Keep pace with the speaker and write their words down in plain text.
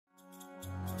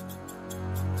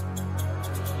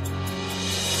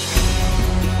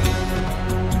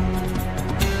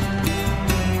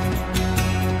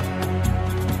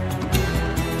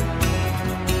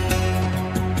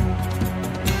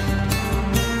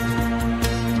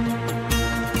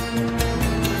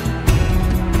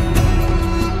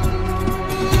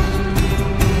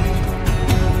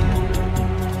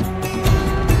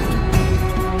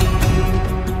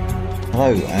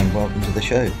Hello and welcome to the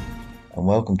show, and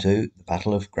welcome to the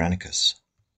Battle of Granicus.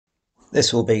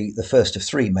 This will be the first of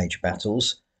three major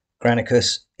battles,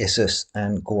 Granicus, Issus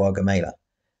and Guagamela,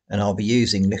 and I'll be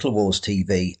using Little Wars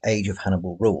TV Age of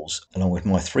Hannibal rules along with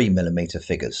my 3mm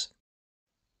figures.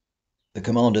 The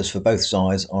commanders for both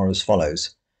sides are as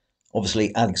follows.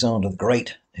 Obviously Alexander the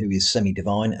Great, who is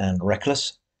semi-divine and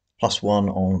reckless, +1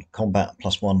 on combat,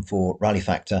 +1 for rally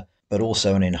factor, but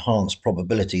also an enhanced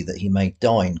probability that he may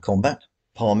die in combat.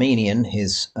 Parmenion,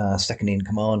 his second in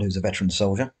command, who's a veteran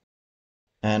soldier.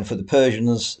 And for the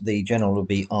Persians, the general will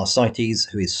be Arsites,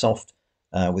 who is soft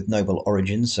with noble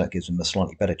origins, so it gives him a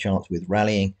slightly better chance with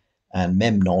rallying, and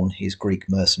Memnon, his Greek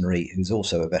mercenary, who's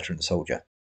also a veteran soldier.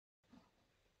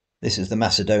 This is the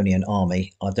Macedonian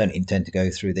army. I don't intend to go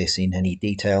through this in any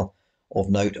detail. Of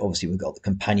note, obviously we've got the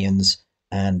companions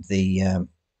and the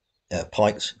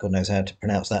pikes, God knows how to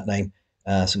pronounce that name,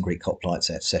 some Greek hoplites,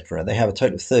 etc. They have a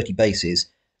total of 30 bases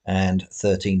and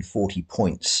 1340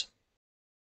 points.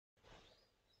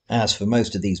 As for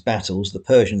most of these battles, the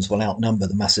Persians will outnumber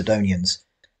the Macedonians.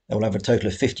 They will have a total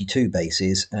of 52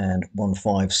 bases and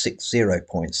 1560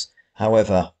 points.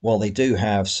 However, while they do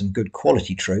have some good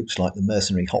quality troops like the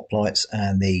mercenary hoplites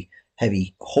and the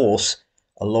heavy horse,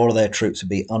 a lot of their troops will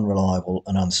be unreliable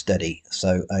and unsteady,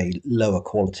 so a lower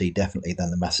quality definitely than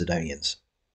the Macedonians.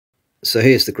 So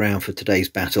here's the ground for today's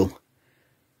battle.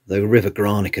 The river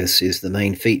Granicus is the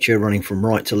main feature, running from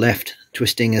right to left,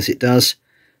 twisting as it does,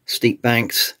 steep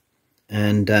banks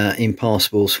and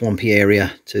impassable swampy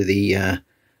area to the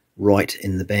right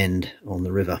in the bend on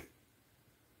the river.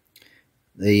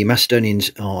 The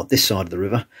Macedonians are this side of the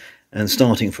river, and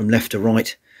starting from left to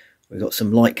right, we've got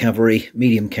some light cavalry,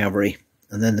 medium cavalry,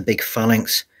 and then the big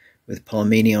phalanx with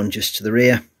Parmenion just to the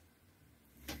rear,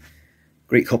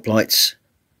 Greek hoplites,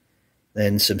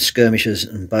 then some skirmishers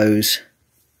and bows,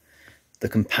 the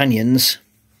companions,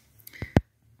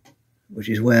 which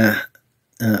is where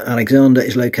Alexander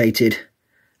is located,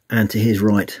 and to his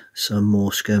right some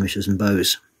more skirmishers and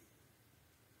bows.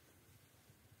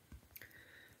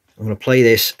 I'm going to play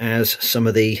this as some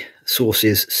of the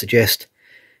sources suggest,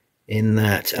 in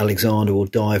that Alexander will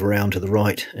dive around to the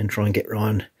right and try and get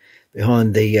round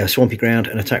behind the swampy ground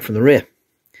and attack from the rear,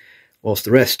 whilst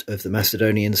the rest of the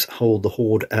Macedonians hold the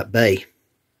horde at bay.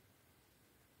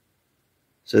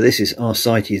 So this is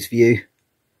Arsites' view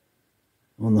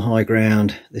on the high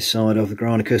ground this side of the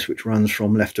Granicus, which runs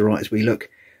from left to right as we look.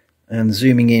 And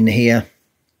zooming in here,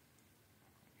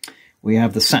 we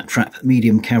have the satrap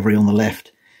medium cavalry on the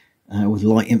left, with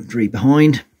light infantry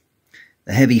behind,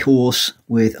 the heavy horse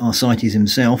with Arsites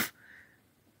himself,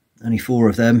 only 4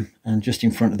 of them, and just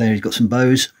in front of there he's got some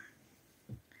bows.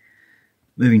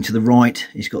 Moving to the right,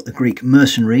 he's got the Greek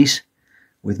mercenaries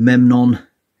with Memnon,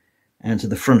 and to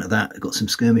the front of that, got some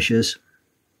skirmishers,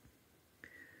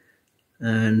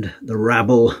 and the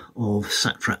rabble of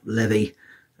satrap levy,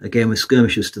 again with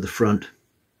skirmishers to the front,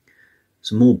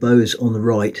 some more bows on the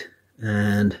right,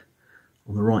 and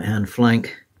on the right hand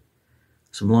flank,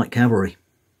 some light cavalry.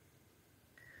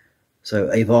 So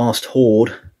a vast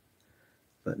horde,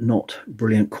 but not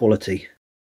brilliant quality.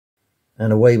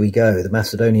 And away we go. The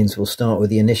Macedonians will start with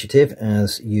the initiative,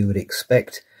 as you would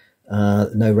expect.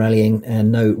 No rallying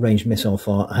and no ranged missile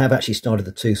fire. I have actually started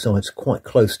the two sides quite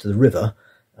close to the river.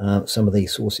 Some of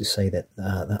these sources say that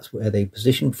that's where they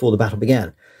positioned before the battle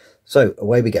began. So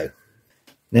away we go.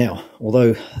 Now,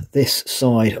 although this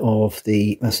side of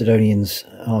the Macedonians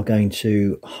are going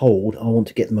to hold, I want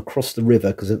to get them across the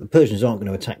river, because the Persians aren't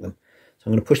going to attack them. So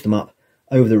I'm going to push them up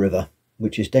over the river,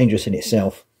 which is dangerous in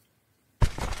itself.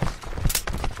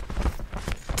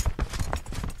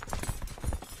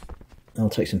 I'll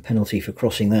take some penalty for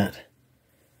crossing that,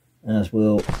 as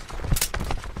will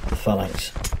the phalanx,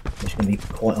 which is going to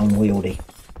be quite unwieldy.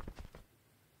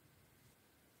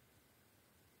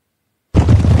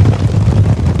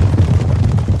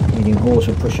 Medium horse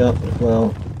will push up as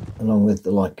well, along with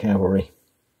the light cavalry.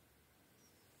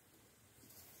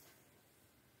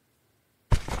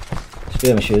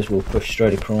 Skirmishers will push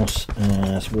straight across,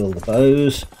 as will the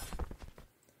bows.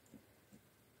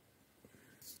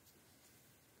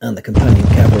 And the companion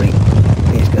cavalry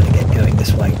is going to get going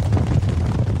this way.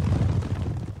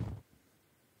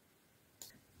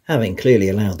 Having clearly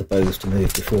allowed the bows to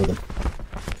move before them.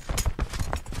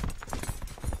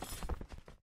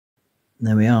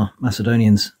 There we are,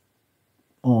 Macedonians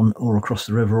on or across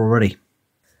the river already.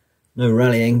 No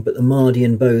rallying, but the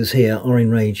Mardian bows here are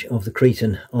in range of the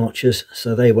Cretan archers,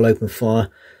 so they will open fire.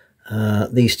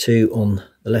 These two on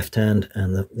the left hand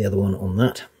and the other one on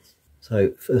that.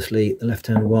 So firstly the left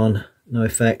hand one, no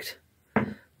effect.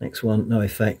 Next one, no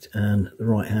effect, and the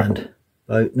right hand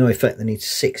bow, no effect, they need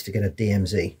 6 to get a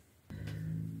DMZ.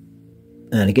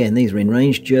 And again, these are in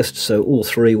range, just so all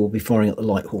 3 will be firing at the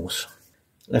light horse.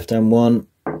 Left hand one,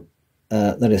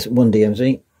 that is 1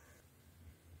 DMZ.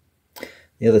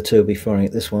 The other 2 will be firing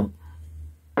at this one.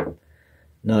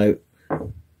 No.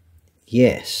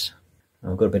 Yes.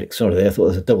 I got a bit excited there. I thought it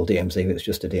was a double DMZ, but it's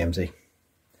just a DMZ.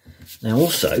 Now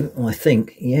also, I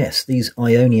think, yes, these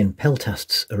Ionian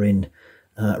peltasts are in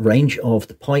range of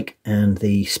the pike and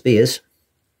the spears.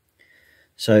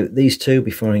 So these 2 will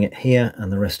be firing it here,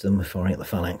 and the rest of them are firing at the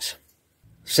phalanx.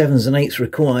 7s and 8s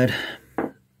required.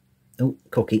 Oh,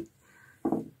 cocky.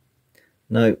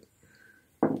 No.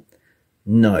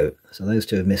 No. So those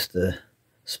 2 have missed the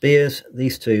spears.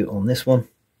 These 2 on this one.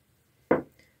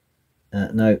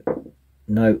 No.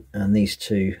 No. And these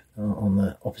 2 are on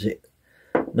the opposite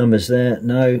numbers there.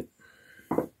 No.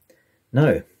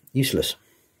 No. Useless.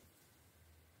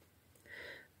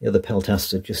 The other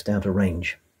peltasts are just out of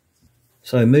range.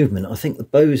 So movement. I think the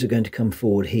bows are going to come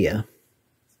forward here.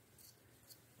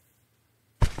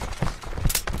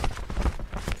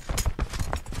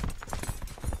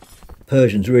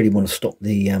 Persians really want to stop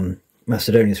the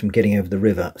Macedonians from getting over the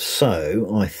river,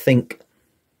 so I think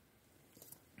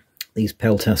these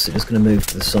peltasts are just going to move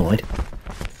to the side,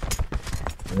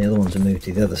 and the other ones will move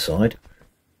to the other side,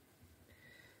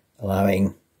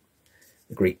 allowing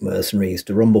the Greek mercenaries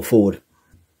to rumble forward.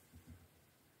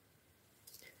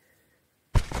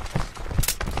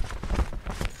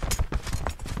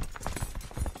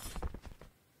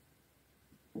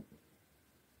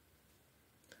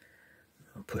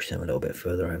 Push them a little bit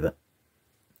further over.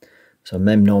 So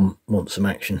Memnon wants some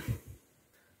action.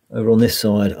 Over on this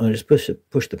side, I just push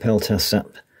the peltasts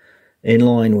up in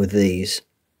line with these.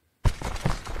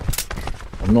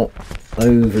 I'm not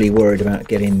overly worried about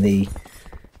getting the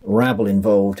rabble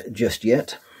involved just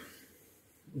yet,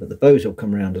 but the bows will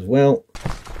come around as well.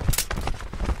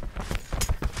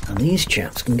 And these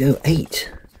chaps can go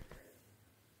 8.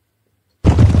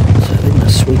 So they're going to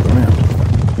sweep around.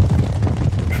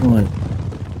 Try and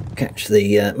catch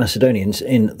the Macedonians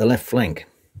in the left flank.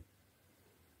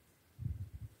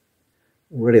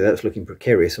 Already that's looking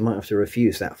precarious. I might have to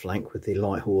refuse that flank with the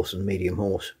light horse and medium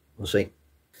horse. We'll see.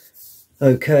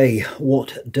 Okay,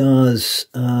 what does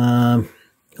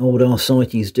old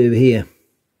Arcites do here?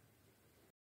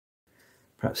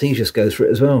 Perhaps he just goes for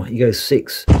it as well. He goes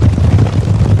 6.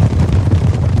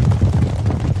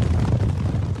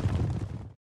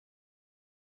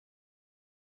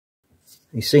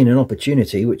 He's seen an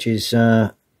opportunity, which is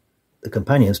the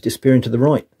companions disappearing to the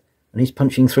right, and he's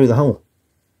punching through the hole.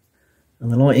 And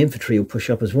the light infantry will push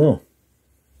up as well.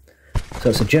 So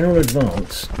it's a general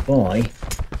advance by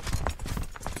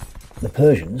the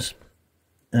Persians,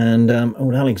 and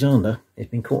old Alexander has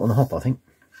been caught on the hop, I think.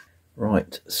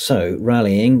 Right, so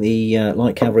rallying, the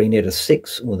light cavalry near to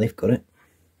 6, well, they've got it.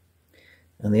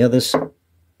 And the others,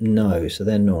 no, so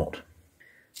they're not.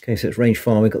 Okay, so it's range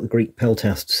fire. We've got the Greek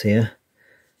peltasts here.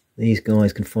 These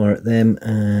guys can fire at them,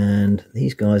 and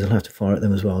these guys will have to fire at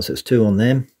them as well. So it's 2 on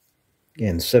them.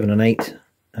 Again, 7 and 8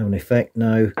 have an effect,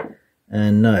 no,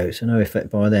 and no. So no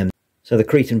effect by them. So the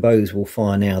Cretan bows will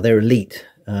fire now. They're elite,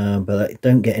 but they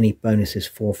don't get any bonuses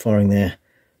for firing their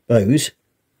bows.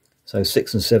 So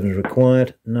 6 and 7 is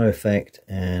required, no effect,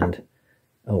 and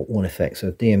 1 effect.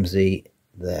 So DMZ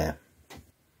there.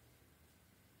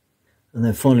 And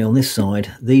then finally on this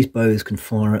side, these bows can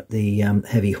fire at the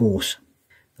heavy horse.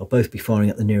 They'll both be firing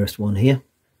at the nearest one here.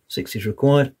 6 is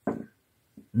required.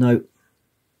 No.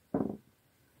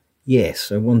 Yes,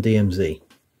 so 1 DMZ.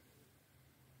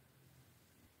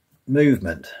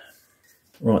 Movement.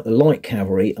 Right, the light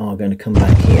cavalry are going to come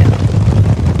back here.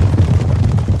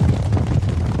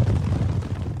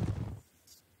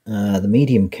 The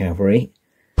medium cavalry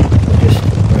will just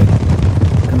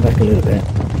come back a little bit.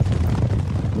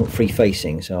 Not free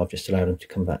facing, so I've just allowed them to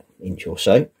come back an inch or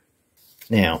so.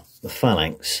 Now, the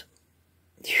phalanx,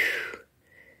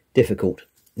 difficult.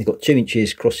 They've got 2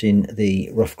 inches crossing the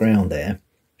rough ground there,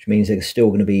 which means they're still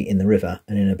going to be in the river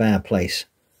and in a bad place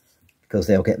because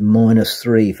they'll get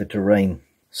 -3 for terrain.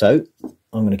 So,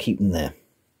 I'm going to keep them there.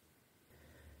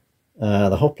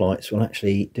 The hoplites will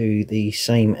actually do the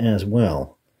same as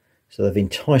well. So they've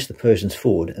enticed the Persians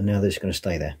forward, and now they're just going to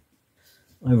stay there.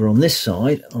 Over on this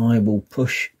side, I will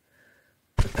push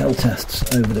the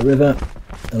peltasts over the river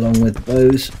along with the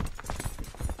bows.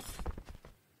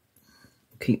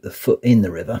 Keep the foot in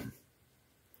the river,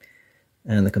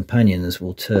 and the companions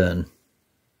will turn.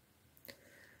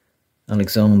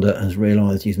 Alexander has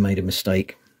realised he's made a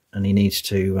mistake, and he needs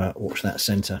to watch that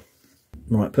centre.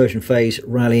 Right, Persian phase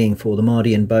rallying for the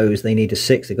Mardian bows. They need a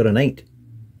 6. They've got an 8.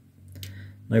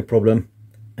 No problem.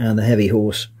 and the heavy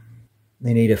horse.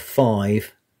 They need a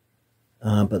 5,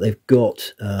 but they've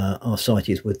got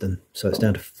Archytes with them, so it's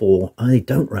down to 4. Oh, they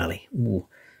don't rally. Ooh.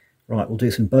 Right, we'll do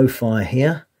some bow fire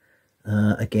here.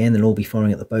 Again, they'll all be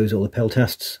firing at the bows or the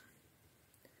peltasts.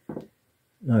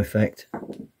 No effect.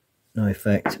 No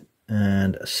effect.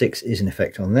 And a 6 is in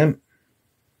effect on them.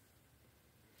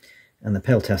 And the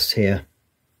peltasts here,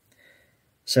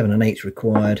 7 and 8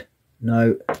 required.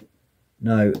 No.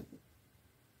 No.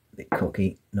 Bit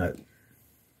cocky. No.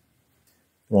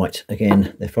 Right,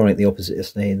 again, they're firing at the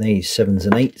opposite. They need 7s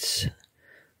and 8s.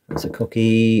 That's a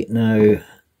cocky. No.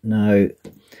 No.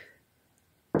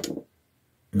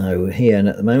 No here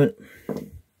at the moment.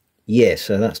 Yes,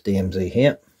 so that's DMZ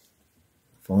here.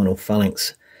 Final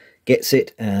phalanx gets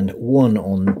it, and 1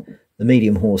 on the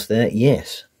medium horse there.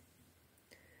 Yes.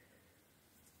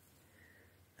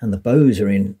 And the bows are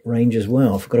in range as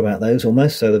well. I forgot about those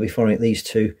almost. So they'll be firing at these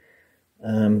 2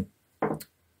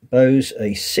 bows.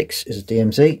 A 6 is a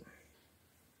DMZ.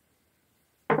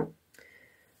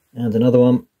 And another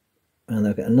one. And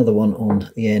they'll get another one on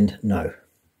the end. No.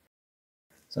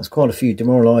 So that's quite a few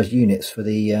demoralised units for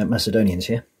the Macedonians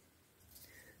here.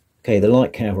 Okay, the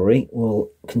light cavalry will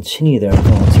continue their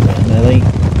advance around. Now they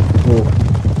will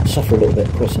suffer a little bit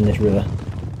crossing this river.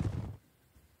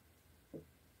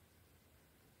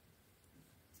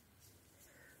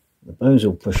 The bows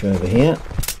will push over here.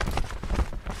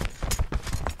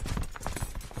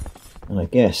 And I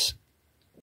guess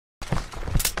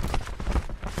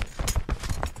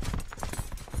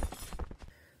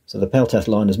so the peltast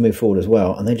line has moved forward as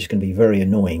well, and they're just going to be very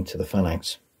annoying to the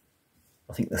phalanx.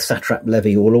 I think the satrap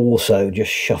levy will also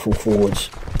just shuffle forwards.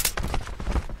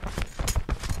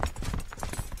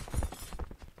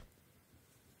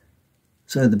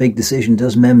 So the big decision,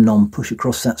 does Memnon push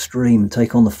across that stream and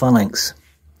take on the phalanx?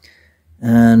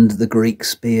 And the Greek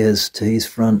spears to his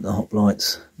front, the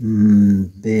hoplites.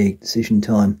 Big decision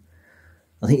time.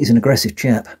 I think he's an aggressive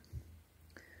chap,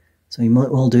 so he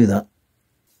might well do that.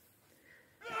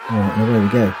 Alright, now there we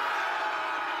go.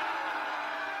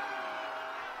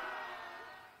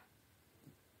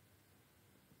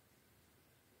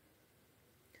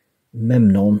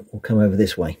 Memnon will come over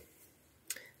this way.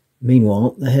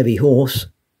 Meanwhile, the heavy horse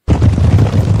will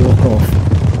block off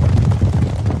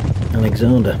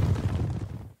Alexander.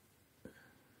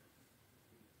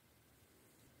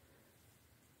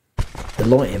 The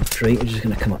light infantry are just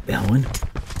going to come up behind.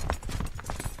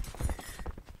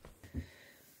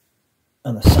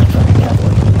 And the satrap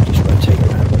cavalry will just rotate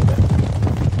around a little bit.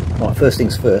 Right, first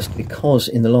things first, because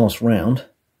in the last round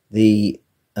the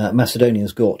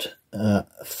Macedonians got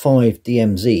 5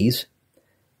 DMZs,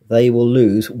 they will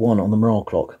lose 1 on the morale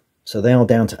clock. So they are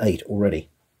down to 8 already.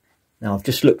 Now I've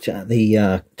just looked at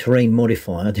the terrain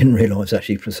modifier. I didn't realise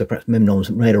actually, so perhaps Memnon's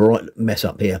made a right mess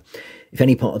up here. If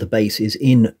any part of the base is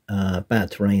in bad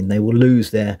terrain, they will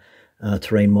lose their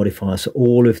terrain modifier. So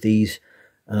all of these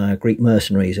Greek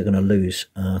mercenaries are going to lose,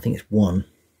 I think it's 1.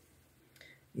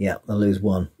 Yeah, they'll lose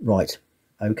 1. Right,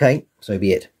 okay, so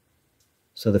be it.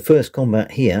 So the first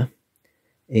combat here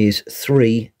is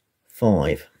 3-5.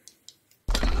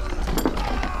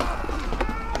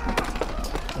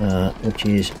 Which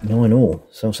is 9 all,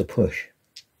 so that's a push.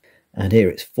 And here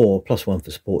it's 4 plus 1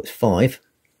 for support is 5.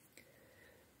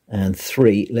 And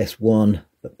 3 less 1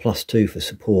 but plus 2 for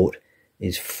support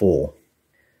is 4.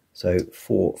 So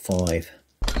 4, 5.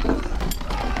 So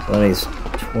that is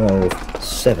 12,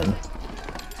 7.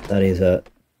 That is a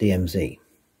DMZ.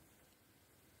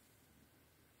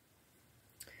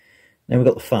 Now we've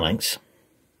got the phalanx.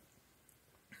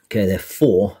 Okay, they're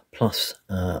 4 plus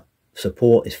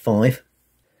support is 5.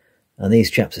 And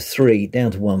these chaps are 3, down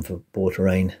to 1 for poor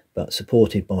terrain, but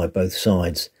supported by both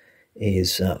sides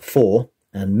is 4.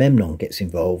 And Memnon gets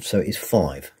involved, so it's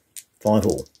 5. 5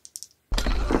 all.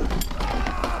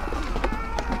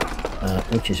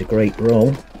 Which is a great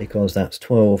roll, because that's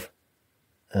 12,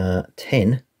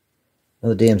 10.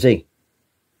 Another DMZ.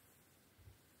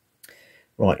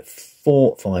 Right,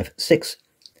 4, 5, 6.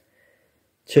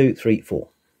 2, 3, 4.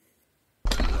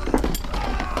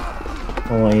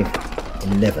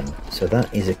 5, 11. So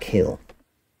that is a kill.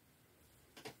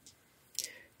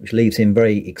 Which leaves him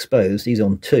very exposed. He's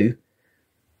on 2.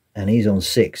 And he's on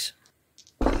 6.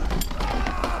 Which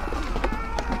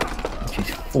is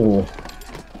 4.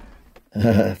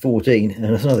 14. And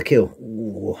that's another kill.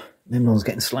 Ooh, Memnon's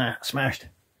getting smashed.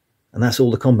 And that's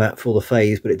all the combat for the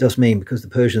phase. But it does mean, because the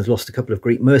Persians lost a couple of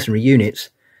Greek mercenary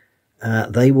units,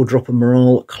 they will drop a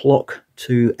morale clock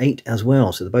to 8 as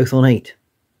well. So they're both on 8.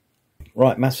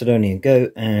 Right, Macedonian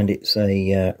go, and it's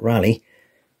a rally.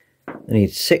 They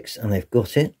need 6, and they've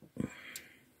got it.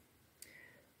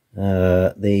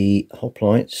 The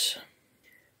hoplites,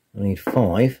 I need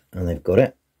 5, and they've got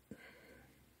it.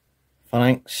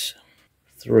 Phalanx,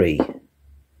 3.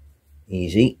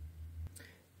 Easy.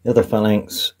 The other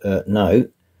phalanx, no.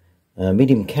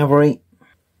 Medium cavalry,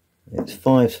 it's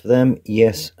 5s for them.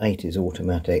 Yes. 8 is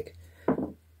automatic.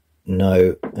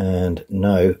 No and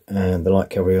no. And the light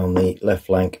cavalry on the left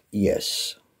flank,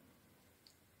 yes.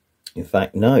 In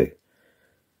fact, no.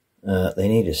 They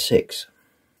need a 6.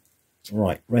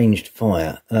 Right, ranged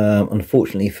fire.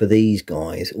 Unfortunately for these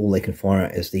guys, all they can fire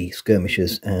at is the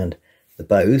skirmishers and the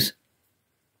bows.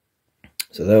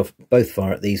 So they'll both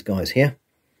fire at these guys here.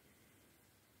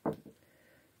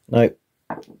 Nope.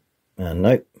 And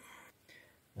nope.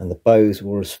 And the bows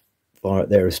will fire at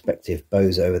their respective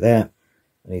bows over there.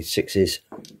 I need 6s.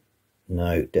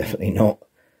 No, definitely not.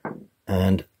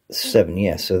 And 7,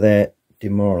 yes. So they're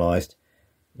demoralised.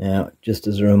 Now, just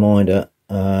as a reminder,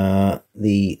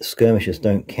 the skirmishers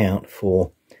don't count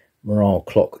for morale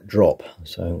clock drop.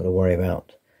 So I'm going to worry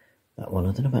about that one.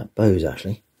 I don't know about bows,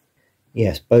 actually.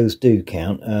 Yes, bows do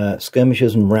count.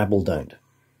 Skirmishers and rabble don't.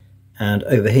 And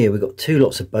over here we've got 2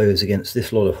 lots of bows against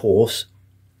this lot of horse.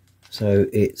 So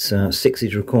it's 6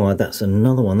 is required. That's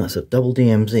another one. That's a double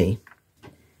DMZ.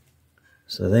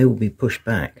 So they will be pushed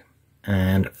back.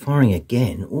 And firing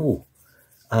again. Ooh,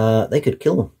 they could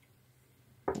kill them.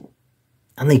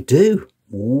 And they do.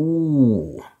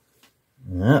 Ooh,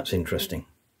 that's interesting.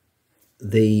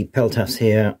 The peltasts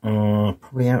here are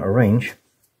probably out of range.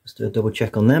 Let's do a double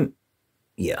check on them.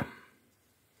 Yeah.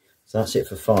 So that's it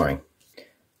for firing.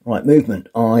 Right, movement.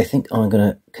 I think I'm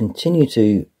going to continue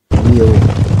to wheel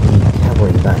the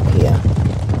cavalry back here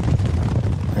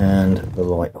and the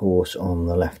light horse on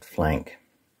the left flank.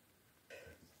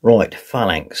 Right,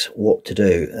 phalanx, what to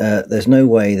do? There's no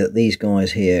way that these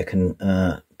guys here can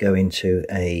go into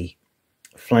a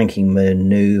flanking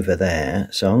manoeuvre there,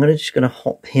 so I'm just going to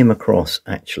hop him across,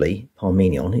 actually,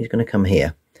 Parmenion. He's going to come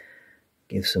here,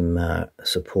 give some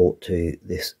support to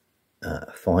this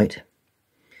fight.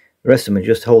 The rest of them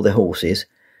just hold their horses,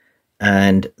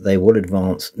 and they will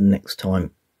advance next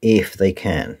time if they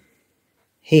can.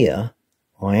 Here,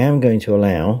 I am going to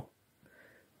allow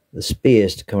the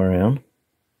spears to come around.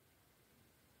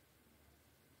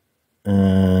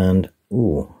 And,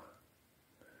 ooh.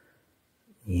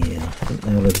 Yeah, I think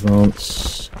they'll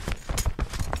advance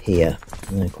here.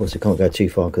 And of course, they can't go too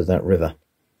far because of that river.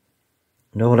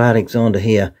 And old Alexander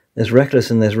here. There's reckless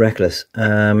and there's reckless.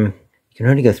 You can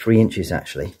only go 3 inches,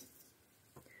 actually.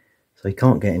 So he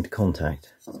can't get into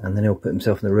contact, and then he'll put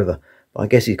himself in the river. But I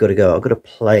guess he's got to go. I've got to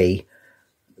play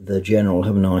the general,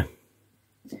 haven't I?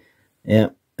 Yeah,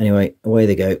 anyway, away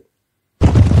they go.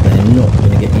 They're not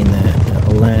going to get in there. It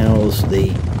allows the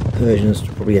Persians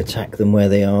to probably attack them where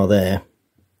they are there.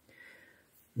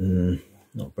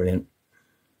 Not brilliant.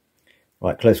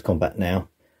 Right, close combat now.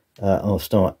 I'll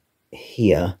start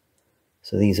here.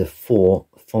 So these are 4,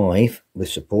 5 with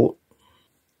support.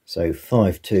 So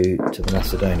 5-2 to the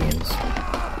Macedonians,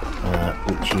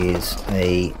 which is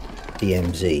a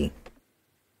DMZ. I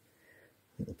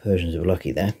think the Persians are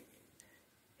lucky there.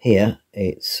 Here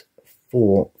it's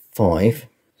 4-5,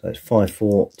 so it's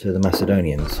 5-4 to the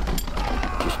Macedonians,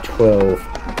 which is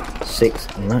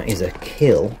 12-6, and that is a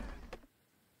kill.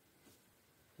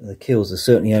 The kills are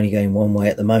certainly only going one way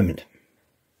at the moment.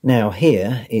 Now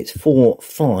here it's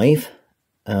 4-5,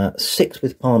 6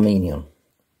 with Parmenion.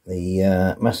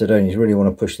 The Macedonians really want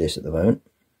to push this at the moment.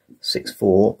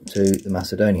 6-4 to the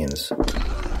Macedonians, which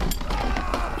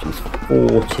is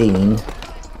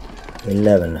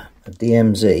 14-11. A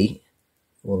DMZ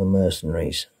for the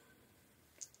mercenaries.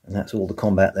 And that's all the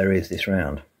combat there is this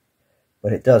round.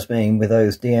 But it does mean with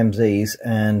those DMZs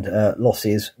and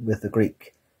losses with the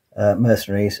Greek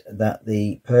mercenaries that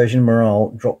the Persian morale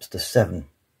drops to 7.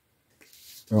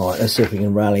 Right, let's see if we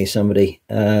can rally somebody.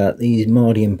 These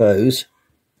Mardian bows.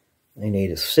 They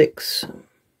need a 6.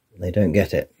 They don't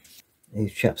get it.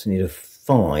 These chaps need a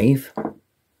 5.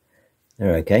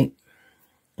 They're okay.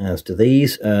 As to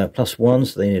these, +1,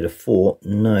 so they need a 4.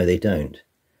 No, they don't.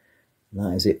 And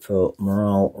that is it for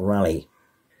morale rally.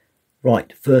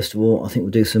 Right, first of all, I think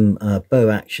we'll do some bow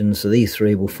action. So these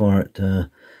 3 will fire at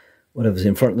whatever's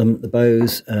in front of them. The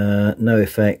bows, no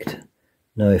effect,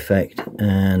 no effect,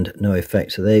 and no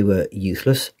effect. So they were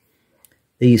useless.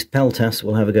 These peltasts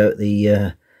will have a go at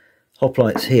the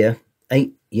hoplites here.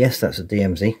 8, yes, that's a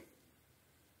DMZ.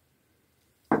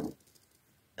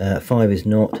 5 is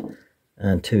not,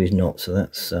 and 2 is not, so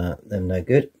that's them no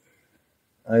good.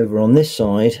 Over on this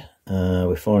side,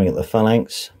 we're firing at the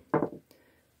phalanx.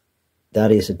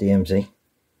 That is a DMZ.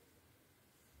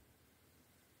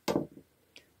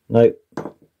 Nope,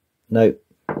 nope,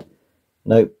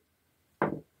 nope,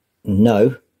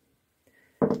 no.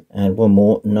 And one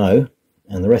more, no.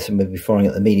 And the rest of them will be firing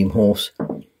at the medium horse.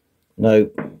 No,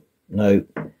 no,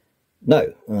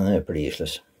 no. Oh, they're pretty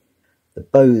useless. The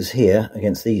bows here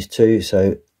against these two,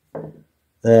 so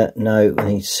there, no, I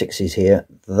need sixes here.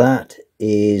 That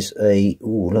is a,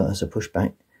 ooh, look, that's a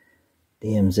pushback.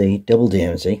 DMZ, double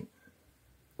DMZ.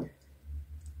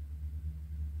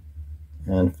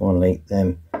 And finally,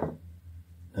 them,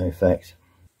 no effect.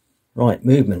 Right,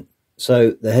 movement.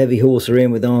 So the heavy horse are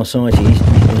in with Arsites. He's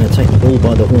going to take the bull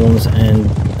by the horns and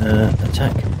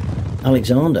attack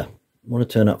Alexander. Want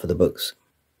to turn up for the books.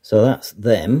 So that's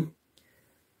them.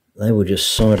 They will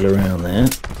just sidle around there.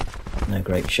 No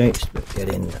great shapes, but get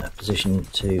in a position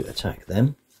to attack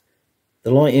them.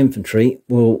 The light infantry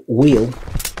will wheel,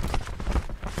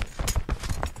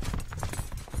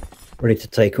 ready to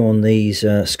take on these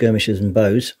skirmishers and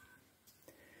bows.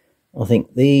 I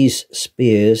think these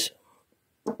spears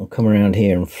will come around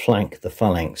here and flank the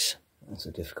phalanx. That's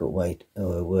a difficult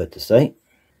word to say.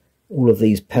 All of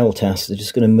these peltasts are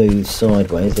just going to move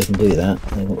sideways. They can do that.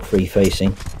 They're not free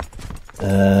facing.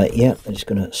 Yeah, they're just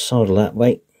going to sidle that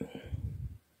way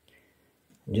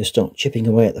and just start chipping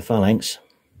away at the phalanx.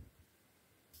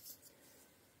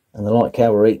 And the light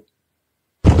cavalry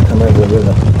will come over the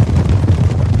river.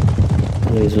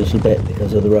 Lose a little bit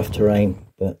because of the rough terrain,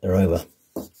 but they're over.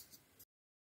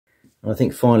 And I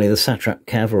think finally the satrap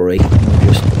cavalry will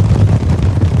just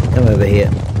come over here,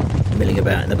 milling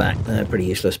about in the back. They're pretty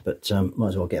useless, but might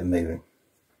as well get them moving.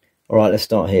 Alright, let's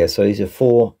start here. So these are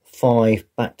 4, 5,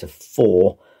 back to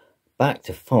 4, back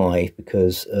to 5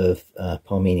 because of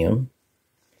Parmenion.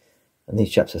 And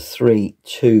these chaps are 3,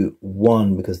 2,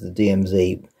 1 because of the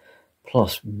DMZ,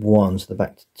 plus 1, so they're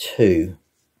back to 2.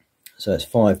 So it's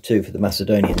 5-2 for the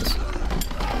Macedonians,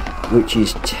 which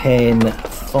is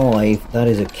 10-5. That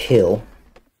is a kill.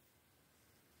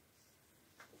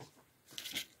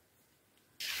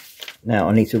 Now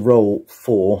I need to roll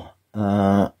for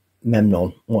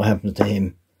Memnon. What happens to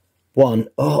him? 1.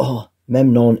 Oh,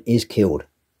 Memnon is killed.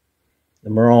 The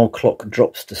morale clock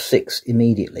drops to 6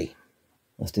 immediately.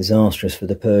 That's disastrous for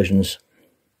the Persians.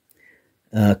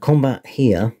 Combat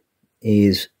here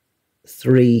is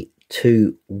 3,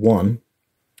 2, 1,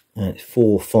 and it's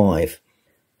 4, 5,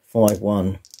 5,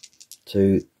 1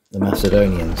 to the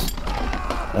Macedonians,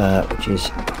 which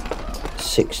is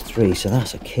 6, 3. So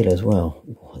that's a kill as well.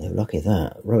 Ooh, they're lucky at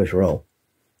that. Rubbish roll.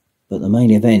 But the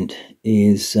main event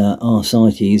is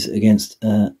Arsites against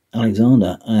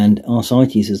Alexander, and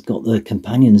Arsites has got the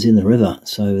companions in the river,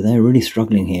 so they're really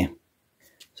struggling here.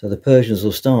 So the Persians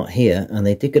will start here, and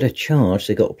they did get a charge.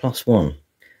 They got a +1.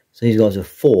 So these guys are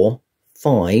 4,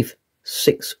 5,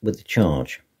 6 with the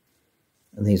charge,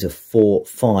 and these are 4,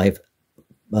 5,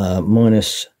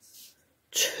 minus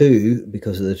 2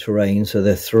 because of the terrain, so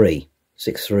they're 3,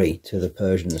 6, 3 to the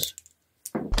Persians,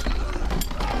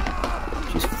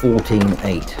 which is 14,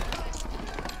 8.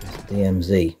 That's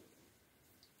DMZ.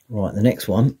 Right, the next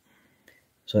one.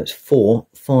 So it's 4,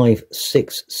 5,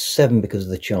 6, 7 because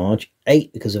of the charge,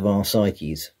 8 because of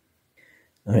Arsites,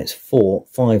 and it's 4,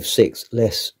 5, 6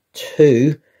 less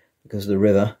 2 because of the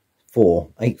river. 4,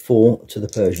 8, 4 to the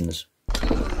Persians,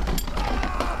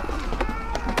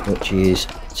 which is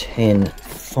 10,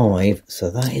 5. So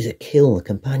that is a kill. The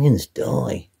companions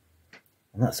die,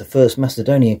 and that's the first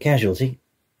Macedonian casualty.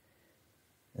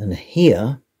 And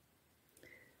here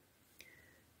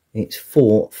it's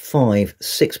 4, 5,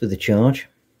 6 with the charge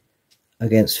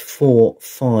against 4,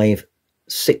 5,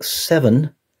 6,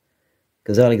 7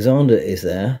 because Alexander is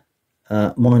there.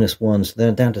 -1, so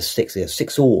they're down to 6 here.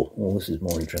 6 all. Oh, this is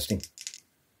more interesting.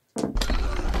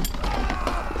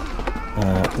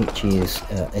 Which is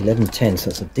 11, 10. So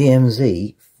it's a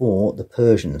DMZ for the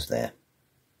Persians there.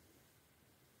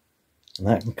 And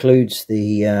that concludes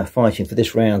the fighting for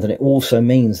this round. And it also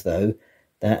means, though,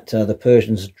 that the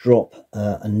Persians drop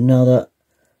another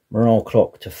morale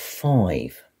clock to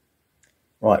 5.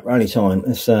 Right, rally time.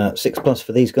 It's 6+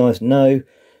 for these guys. No.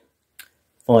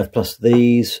 5+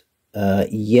 these.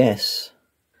 Yes,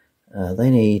 they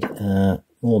need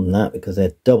more than that because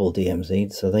they're double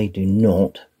DMZ'd, so they do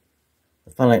not.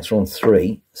 The phalanx are on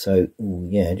 3, so ooh,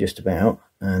 yeah, just about.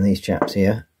 And these chaps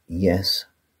here, yes,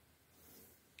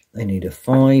 they need a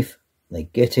 5. They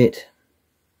get it,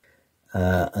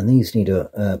 and these need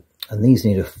a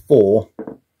 4,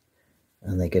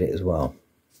 and they get it as well.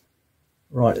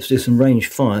 Right, let's do some range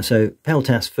fire. So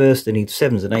peltasts first. They need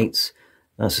 7s and 8s.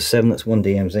 That's a 7. That's 1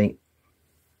 DMZ.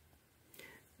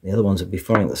 The other ones will be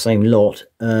firing the same lot.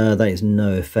 That is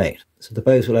no effect. So the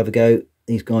bows will have a go.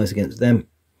 These guys against them.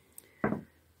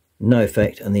 No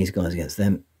effect. And these guys against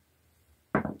them.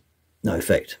 No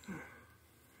effect.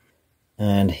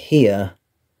 And here,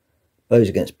 bows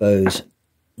against bows,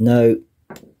 no,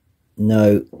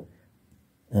 no.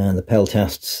 And the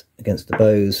peltasts against the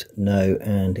bows, no.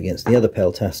 And against the other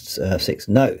peltasts, 6,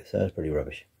 no. So that's pretty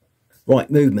rubbish.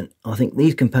 Right, movement. I think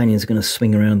these companions are going to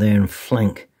swing around there and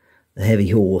flank the heavy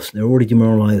horse. They're already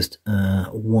demoralised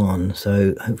 1,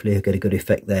 so hopefully he'll get a good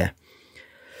effect there.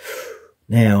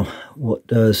 Now, what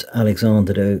does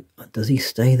Alexander do? Does he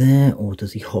stay there or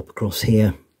does he hop across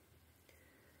here?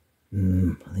 I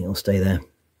think he'll stay there.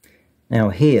 Now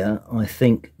here, I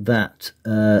think that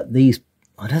I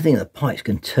don't think that pikes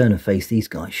can turn and face these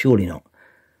guys, surely not.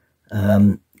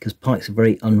 Because pikes are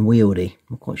very unwieldy.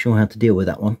 I'm not quite sure how to deal with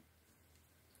that one.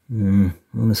 I'm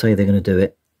going to say they're going to do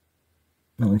it.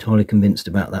 Not entirely convinced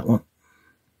about that one.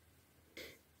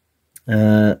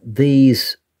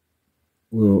 These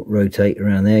will rotate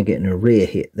around there, getting a rear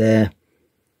hit there.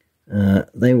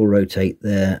 They will rotate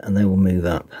there and they will move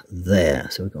up there.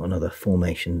 So we've got another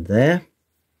formation there.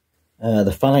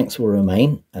 The phalanx will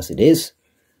remain as it is.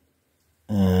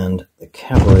 And the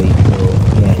cavalry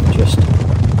will again just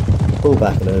pull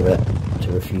back a little bit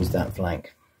to refuse that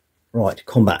flank. Right,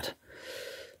 combat.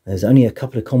 There's only a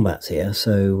couple of combats here,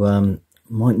 so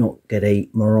might not get a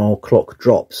morale clock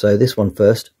drop. So this one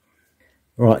first.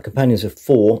 Right, companions of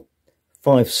 4,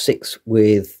 5, 6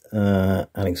 with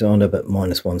Alexander, but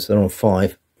 -1, so they're on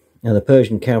 5. Now the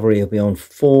Persian cavalry will be on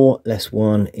 4, less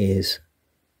 1 is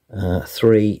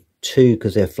 3, 2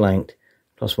 because they're flanked,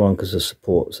 +1 because of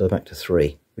support, so back to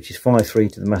 3, which is 5-3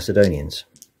 to the Macedonians.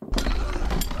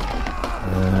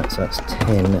 So that's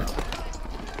 10,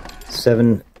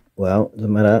 7. Well,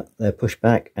 doesn't matter, they're pushed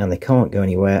back and they can't go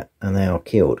anywhere and they are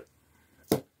killed.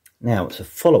 Now it's a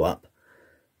follow-up.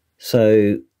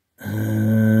 So,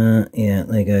 yeah,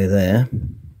 they go there,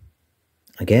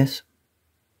 I guess.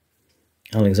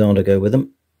 Alexander go with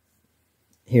them.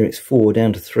 Here it's 4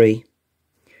 down to 3.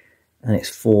 And it's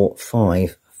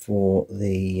 4-5 for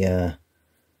the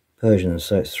Persians.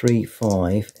 So it's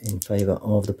 3-5 in favour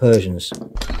of the Persians.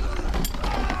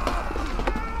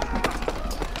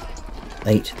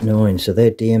 8-9, so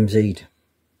they're DMZ'd.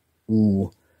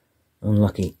 Ooh,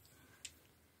 unlucky.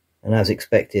 And as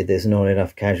expected, there's not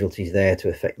enough casualties there to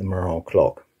affect the morale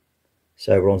clock.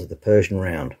 So we're on to the Persian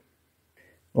round.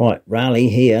 Right, rally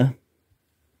here.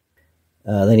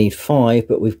 They need 5,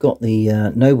 but we've got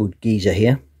the noble geezer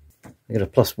here. They got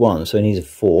a +1, so he needs a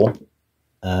 4.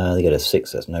 They got a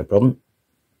 6, that's no problem.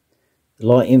 The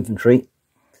light infantry,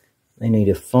 they need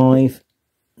a 5.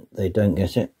 They don't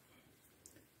get it.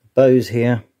 Bows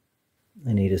here,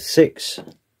 they need a 6.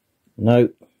 No.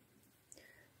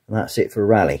 And that's it for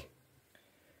rally.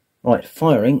 Right,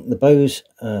 firing. The bows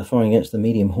firing against the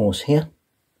medium horse here.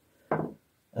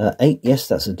 8, yes,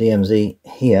 that's a DMZ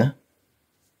here.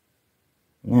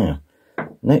 Now,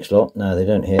 next lot, no, they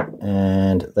don't hit,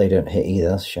 and they don't hit either.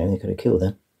 That's a shame, they could have killed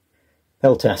them.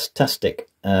 Peltastic.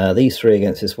 These 3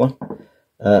 against this one.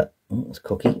 That's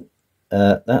cocky.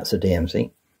 That's a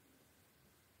DMZ.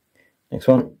 Next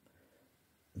one.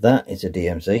 That is a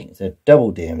DMZ. It's a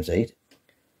double DMZ.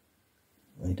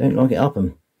 They don't like it up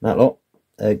them, that lot.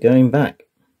 They're going back.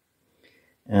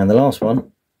 And the last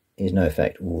one is no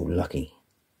effect. Ooh, lucky.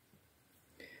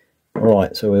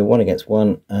 Alright, so we're 1 against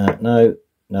 1. No,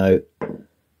 no.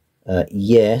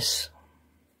 Yes.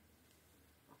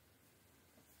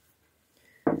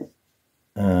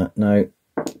 No,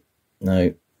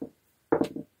 no,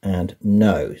 and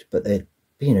no. But they're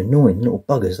being annoying little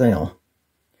buggers, they are.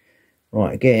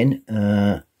 Right, again,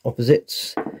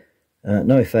 opposites.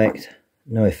 No effect,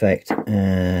 no effect,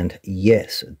 and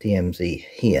yes, DMZ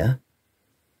here.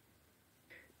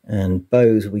 And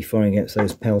bows will be firing against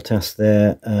those peltasts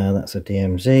there. That's a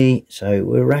DMZ. So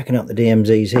we're racking up the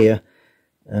DMZs here.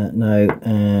 No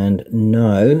and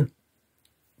no.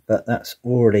 But that's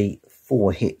already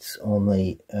 4 hits on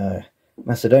the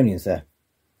Macedonians there.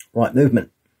 Right,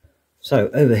 movement. So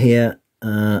over here,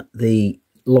 the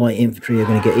light infantry are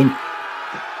going to get in.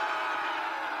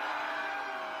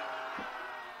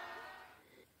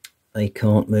 They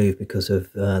can't move because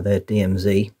of their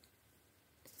DMZ.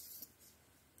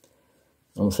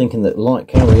 I'm thinking that light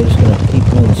cavalry are just going to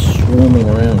keep on swarming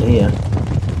around here,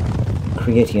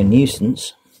 creating a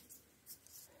nuisance.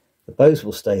 The bows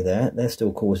will stay there. They're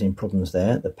still causing problems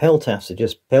there. The peltasts are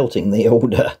just pelting the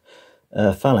older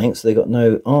phalanx. They've got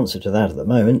no answer to that at the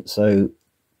moment. So,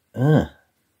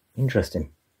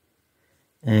 interesting.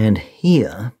 And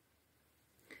here,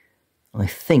 I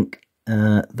think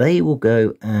they will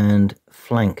go and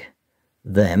flank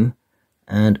them,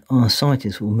 and our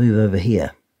Arcites will move over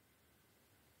here.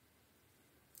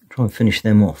 Try and finish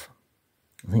them off.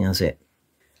 I think that's it.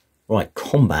 Right,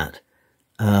 combat.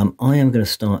 I am going to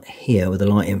start here with the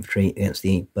light infantry against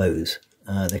the bows.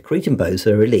 They're Cretan bows,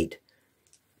 they're elite.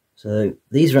 So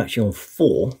these are actually on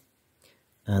 4,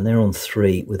 and they're on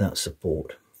 3 without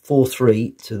support.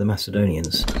 4-3 to the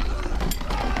Macedonians.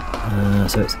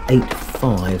 So it's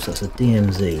 8-5, so that's a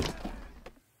DMZ.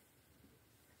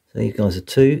 So these guys are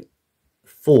 2,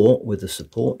 4 with the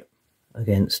support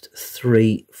against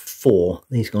 3, 4.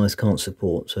 These guys can't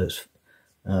support, so it's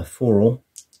 4 all.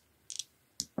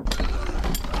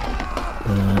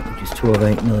 Which is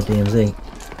 12-8, another DMZ.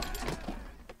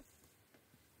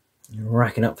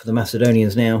 Racking up for the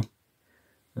Macedonians now.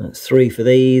 That's 3 for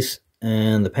these,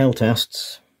 and the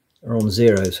Peltasts are on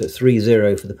 0, so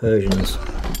 3-0 for the Persians,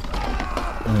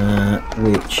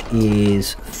 which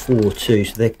is 4-2,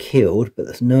 so they're killed, but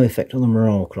there's no effect on the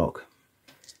morale clock.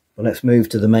 But let's move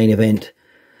to the main event.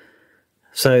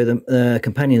 So the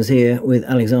companions here with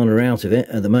Alexander out of it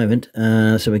at the moment,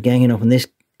 so we're ganging up on this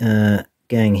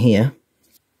gang here.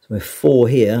 So we're 4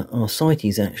 here. Our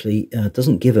Cites actually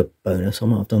doesn't give a bonus. I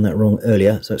might have done that wrong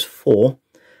earlier. So it's 4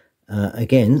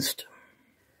 against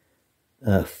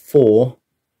 4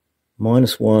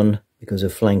 -1 because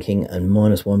of flanking and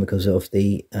 -1 because of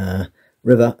the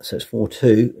river. So it's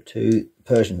 4-2 to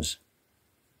Persians,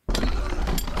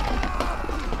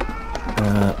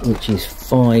 which is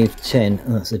 5-10,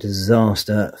 and that's a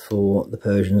disaster for the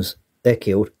Persians. They're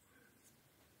killed.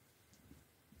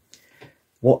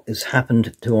 What has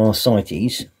happened to our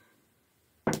Cites?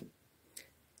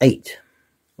 8.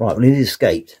 Right, well, he's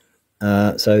escaped.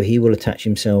 So he will attach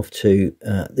himself to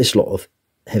this lot of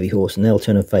heavy horse, and they'll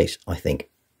turn and face, I think.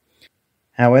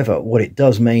 However, what it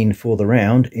does mean for the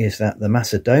round is that the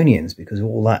Macedonians, because of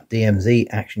all that DMZ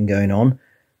action going on,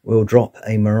 will drop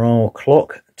a morale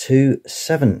clock to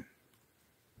 7.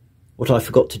 What I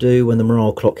forgot to do when the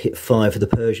morale clock hit 5 for the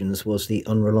Persians was the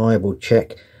unreliable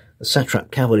check. The satrap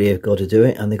cavalry have got to do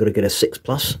it, and they've got to get a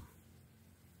 6+.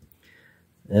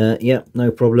 Yeah,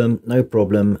 no problem, no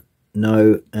problem,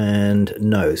 no, and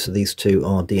no. So these two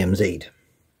are DMZ'd.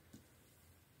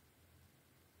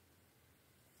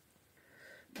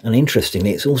 And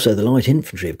interestingly, it's also the light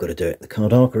infantry have got to do it, the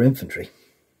Kardaka infantry.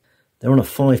 They're on a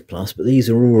 5+, but these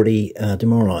are already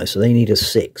demoralised, so they need a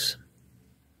 6.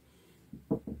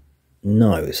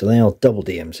 No, so they are double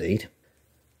DMZ'd.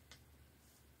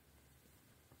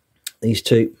 These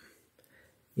two,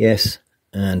 yes,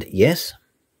 and yes.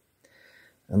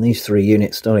 And these 3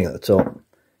 units starting at the top,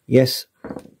 yes,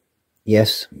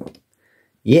 yes,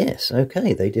 yes.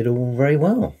 Okay, they did all very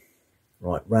well.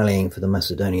 Right, rallying for the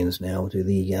Macedonians now. We'll do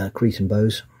the Cretan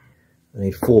bows. They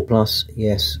need 4+,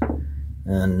 yes,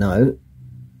 and no.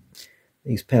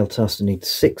 These Peltasts need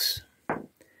 6.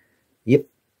 Yep.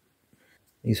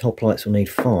 These hoplites will need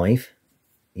 5.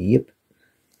 Yep.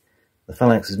 The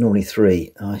phalanx is normally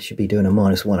 3. I should be doing a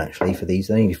 -1 actually for these.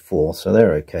 They need 4, so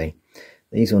they're okay.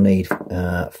 These will need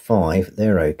 5.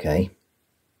 They're okay.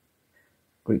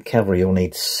 Greek cavalry will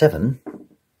need 7.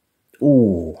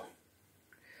 Ooh.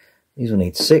 These will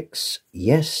need 6.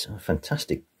 Yes,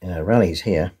 fantastic rallies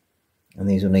here. And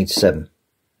these will need 7.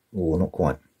 Oh, not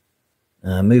quite.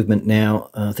 Movement now.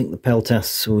 I think the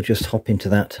Peltasts will just hop into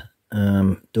that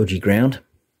dodgy ground.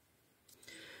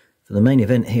 For the main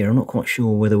event here, I'm not quite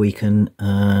sure whether we can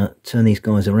turn these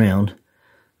guys around.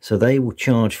 So they will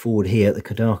charge forward here, the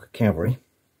Kardaka cavalry.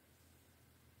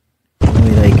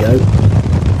 Away they go.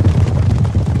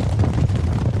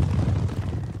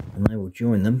 And they will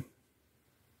join them.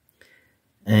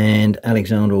 And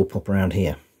Alexander will pop around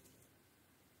here.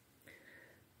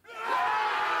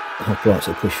 The hoplites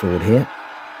will push forward here.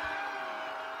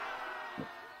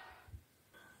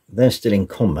 They're still in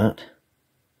combat.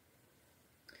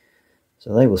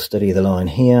 So they will steady the line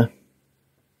here.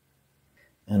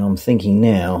 And I'm thinking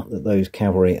now that those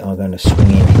cavalry are going to swing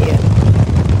in here.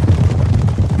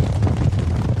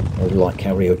 Those light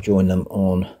cavalry will join them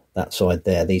on that side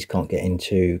there. These can't get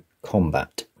into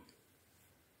combat.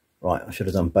 Right, I should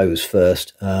have done bows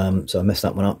first, so I messed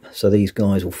that one up. So these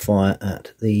guys will fire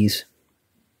at these.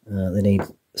 They need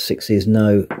 6s,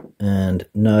 no, and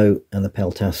the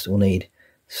Peltasts will need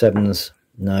 7s,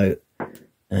 no,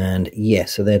 and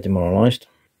yes, so they're demoralised.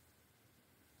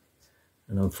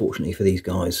 And unfortunately for these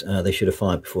guys, they should have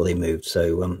fired before they moved,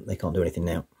 so they can't do anything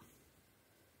now.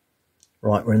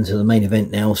 Right, we're into the main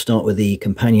event now. We'll start with the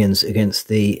companions against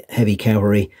the heavy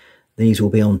cavalry. These will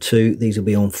be on 2, these will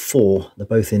be on 4. They're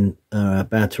both in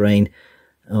bad terrain.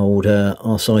 Old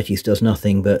Arcites does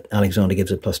nothing, but Alexander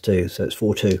gives a +2, so it's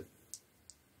 4-2.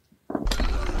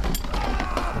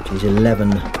 Which is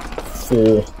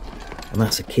 11-4, and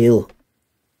that's a kill.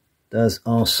 Does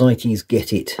Arcites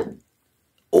get it?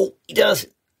 Oh, he does!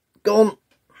 Gone!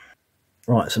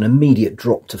 Right, it's an immediate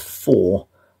drop to 4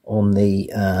 on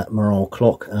the morale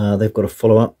clock. They've got a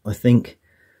follow-up, I think.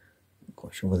 Not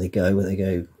quite sure where they go.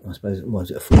 I suppose,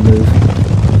 was it a full move?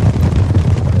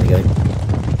 There we go.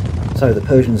 So the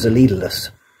Persians are leaderless.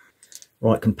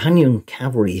 Right, companion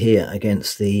cavalry here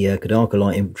against the Kadaka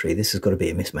light infantry. This has got to be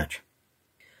a mismatch.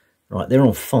 Right, they're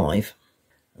on 5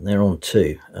 and they're on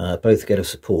 2. Both get a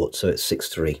support, so it's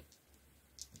 6-3.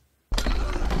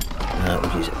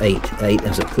 Which is 8-8.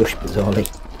 There's a push, bizarrely.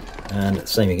 And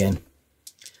same again.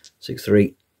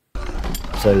 6-3.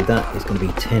 So that is going to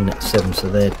be 10-7. So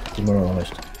they're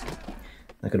demoralised.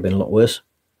 That could have been a lot worse.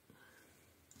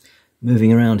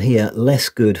 Moving around here, less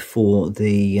good for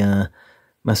the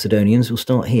Macedonians. We'll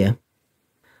start here.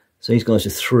 So these guys are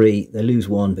 3. They lose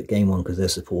 1 but gain 1 because they're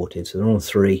supported. So they're on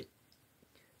 3.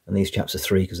 And these chaps are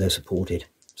 3 because they're supported.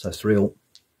 So that's 3 all.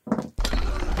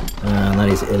 And that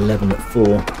is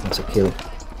 11-4. That's a kill.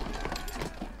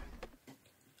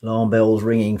 Alarm bells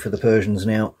ringing for the Persians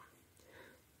now.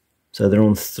 So they're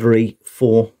on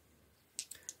 3-4.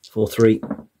 4-3.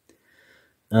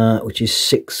 Which is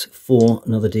 6-4.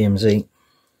 Another DMZ.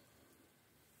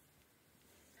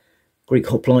 Greek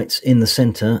hoplites in the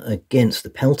centre against the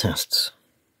Peltasts.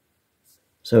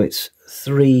 So it's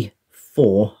 3-4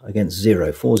 against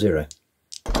 0. 4-0.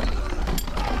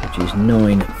 Which is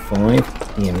 9-5.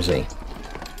 DMZ.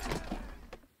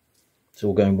 It's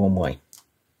all going one way.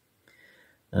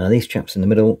 These chaps in the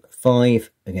middle, 5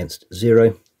 against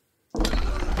 0, which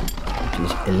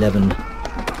is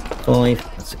 11-5.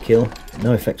 That's a kill.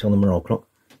 No effect on the morale clock.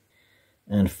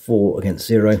 And 4 against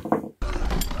 0.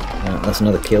 That's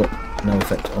another kill. No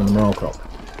effect on the morale clock.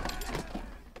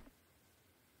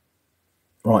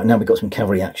 Right, now we've got some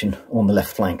cavalry action on the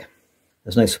left flank.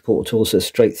 There's no support at all, so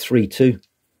straight 3-2.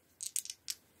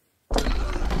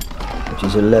 Which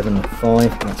is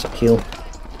 11-5, that's a kill.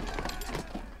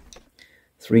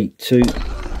 3-2.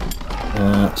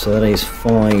 So that is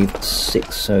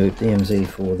 5-6. So DMZ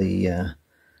for the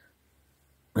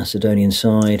Macedonian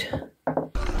side.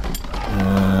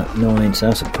 9, so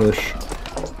that's a push.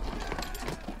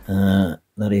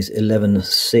 That is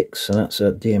 11-6, so that's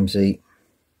a DMZ.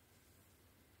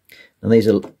 And these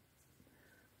are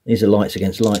lights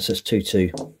against lights, that's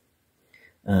 2-2.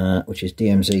 Which is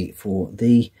DMZ for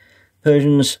the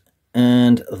Persians,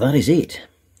 and that is it.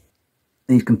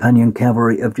 These companion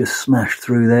cavalry have just smashed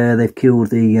through there. They've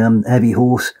killed the heavy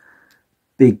horse.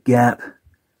 Big gap,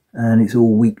 and it's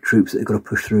all weak troops that have got to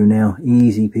push through now.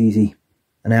 Easy peasy.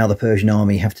 And now the Persian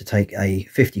army have to take a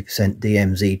 50%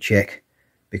 DMZ check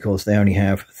because they only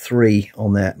have 3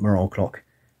 on their morale clock,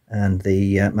 and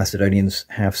the Macedonians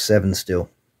have 7 still.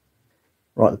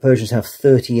 Right, the Persians have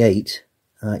 38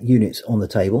 units on the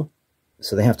table,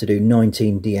 so they have to do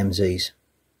 19 DMZs.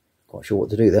 Quite sure what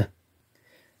to do there.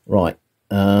 Right,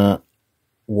 1,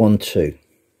 2,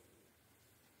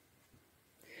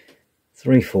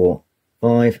 3, 4,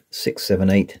 5, 6, 7,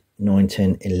 8, 9,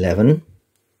 10, 11,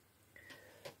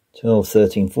 12,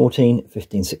 13, 14,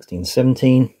 15, 16,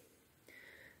 17,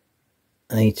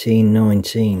 18,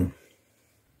 19.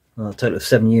 Well, a total of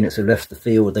 7 units have left the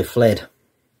field. They fled.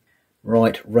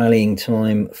 Right, rallying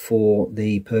time for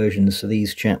the Persians. So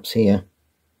these chaps here,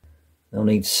 they'll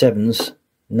need 7s.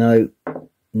 No,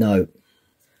 no.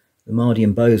 The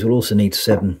Mardian bows will also need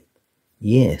 7.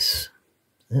 Yes,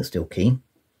 they're still keen.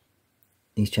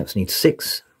 These chaps need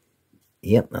 6.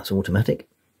 Yep, that's automatic.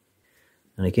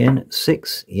 And again,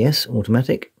 6. Yes,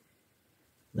 automatic.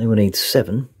 They will need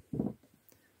 7.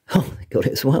 Oh, they got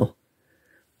it as well.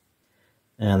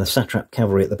 And the satrap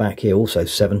cavalry at the back here, also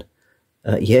 7.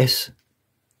 Yes.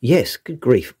 Yes, good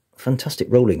grief. Fantastic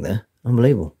rolling there.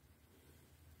 Unbelievable.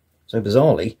 So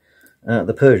bizarrely,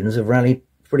 the Persians have rallied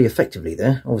pretty effectively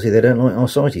there. Obviously, they don't like our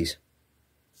sighties.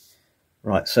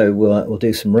 Right, so we'll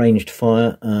do some ranged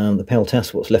fire. The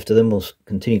Peltas, what's left of them, will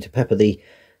continue to pepper the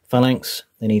phalanx.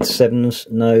 They need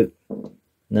 7s. No,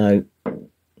 no,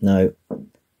 no,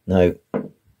 no,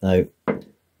 no,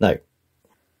 no.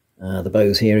 The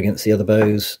bows here against the other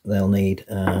bows, they'll need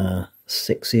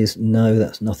 6s. No,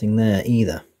 that's nothing there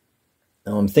either.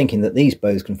 Now I'm thinking that these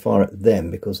bows can fire at them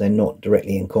because they're not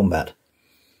directly in combat.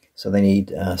 So they need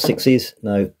 6s.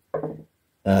 No,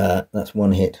 that's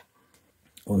 1 hit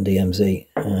on DMZ,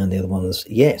 and the other one's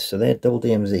yes. So they're double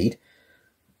DMZ'd.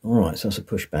 All right, so that's a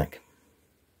pushback.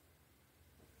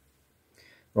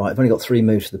 Right, I've only got 3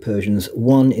 moves for the Persians.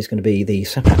 1 is going to be the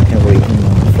satrap cavalry in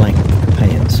on the flank of the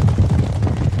companions.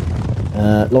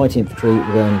 Light infantry,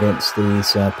 we're going against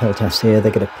these Peltas here.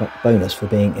 They get a bonus for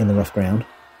being in the rough ground.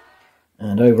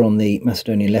 And over on the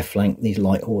Macedonian left flank, these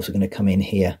light horse are going to come in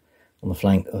here on the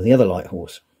flank of the other light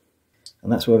horse.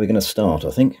 And that's where we're going to start,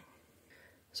 I think.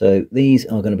 So these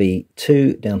are going to be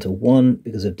 2 down to 1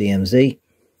 because of DMZ.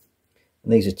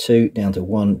 And these are 2 down to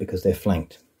 1 because they're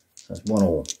flanked. So that's 1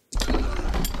 all.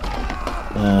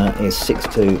 Is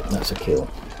 6-2, that's a kill.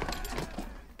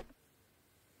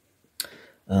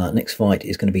 Next fight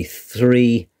is going to be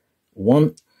 3-1,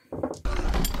 which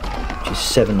is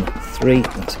 7-3,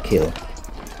 that's a kill.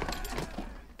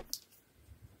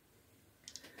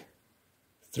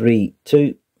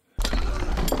 3-2,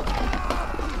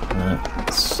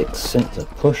 6 cents a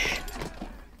push,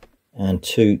 and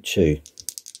 2-2,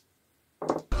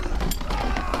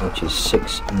 which is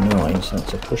 6-9, so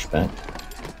that's a pushback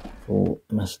for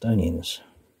the Macedonians.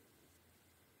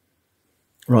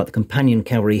 Right, the companion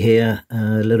cavalry here,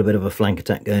 a little bit of a flank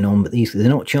attack going on, but they're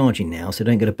not charging now, so they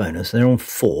don't get a bonus. They're on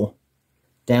 4,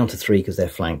 down to 3 because they're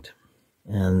flanked.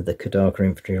 And the Kadaka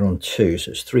infantry are on 2,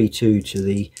 so it's 3-2 to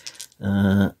the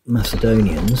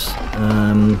Macedonians.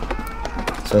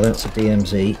 So that's a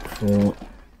DMZ for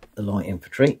the light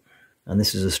infantry. And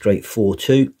this is a straight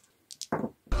 4-2,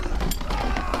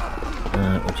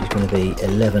 which is going to be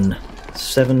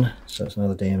 11-7, so that's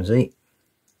another DMZ.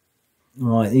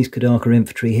 Right, these Kadaka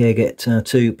infantry here get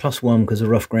 2 plus 1 because of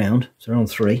rough ground, so they're on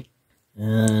 3.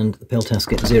 And the Peltas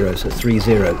get 0, so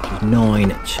 3-0, which is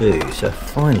 9-2. So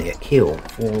finally a kill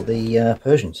for the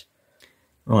Persians.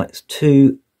 Right, it's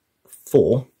 2-4,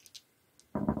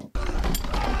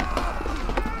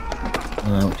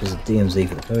 which is a DMZ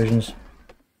for the Persians.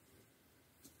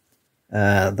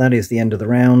 That is the end of the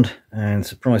round, and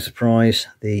surprise, surprise,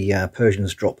 the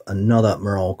Persians drop another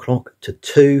morale clock to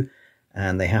 2.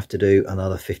 And they have to do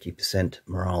another 50%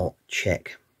 morale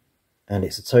check. And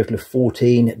it's a total of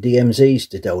 14 DMZs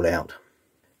to dole out.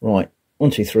 Right,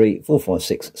 1, 2, 3, 4, 5,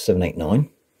 6, 7, 8, 9.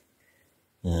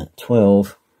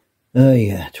 12. Oh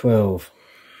yeah, 12.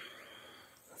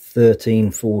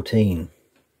 13, 14.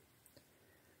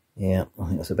 Yeah, I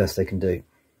think that's the best they can do.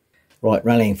 Right,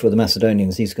 rallying for the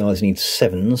Macedonians. These guys need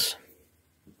 7s.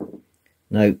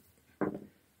 No.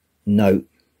 No.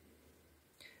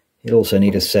 He'll also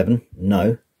need a 7,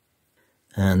 no.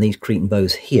 And these Cretan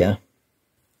bows here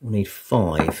will need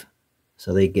 5,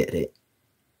 so they get it.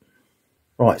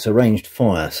 Right, so ranged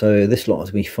fire. So this lot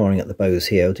will be firing at the bows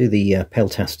here. I'll do the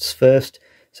peltasts first.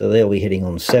 So they'll be hitting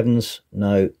on 7s,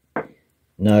 no,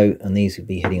 no. And these will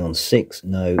be hitting on 6,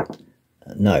 no,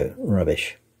 no.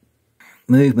 Rubbish.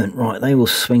 Movement, right, they will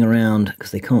swing around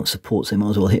because they can't support, so they might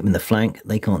as well hit them in the flank.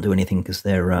 They can't do anything because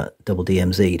they're double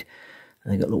DMZ'd.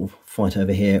 And they've got a little fight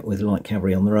over here with light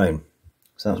cavalry on their own.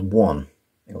 So that's 1.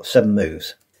 They've got 7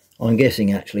 moves. I'm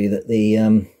guessing actually that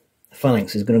the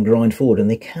phalanx is going to grind forward,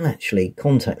 and they can actually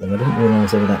contact them. I didn't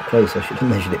realise they were that close. I should have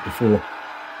measured it before.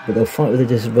 But they'll fight with a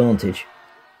disadvantage.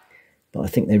 But I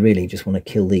think they really just want to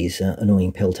kill these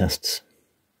annoying peltasts.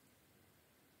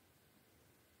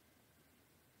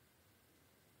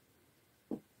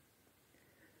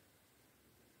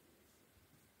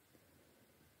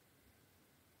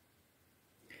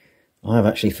 I've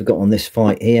actually forgotten this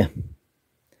fight here.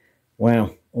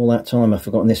 Wow, all that time I've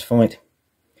forgotten this fight.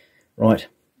 Right,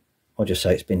 I'll just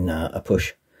say it's been a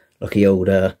push. Lucky old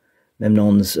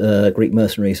Memnon's Greek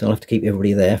mercenaries, so I'll have to keep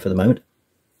everybody there for the moment.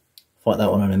 Fight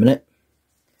that one in a minute.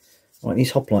 Right,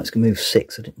 these hoplites can move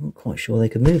 6. I didn't quite sure they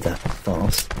could move that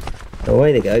fast. So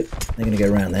away they go. They're going to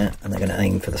go around there, and they're going to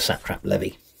aim for the satrap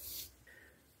levy.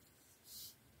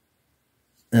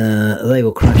 They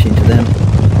will crash into them.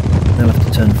 They'll have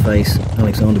to turn face.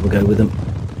 Alexander will go with them.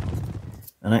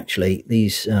 And actually,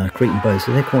 these Cretan bows,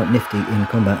 so they're quite nifty in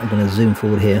combat. I'm going to zoom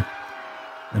forward here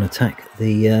and attack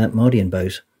the Mardian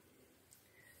bows.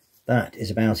 That is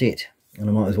about it. And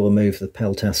I might as well move the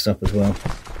peltasts up as well.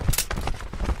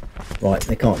 Right,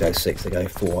 they can't go 6, they go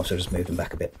 4, so just move them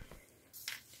back a bit.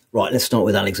 Right, let's start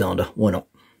with Alexander. Why not?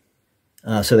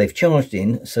 So they've charged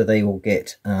in, so they will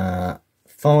get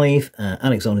 5.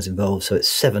 Alexander's involved, so it's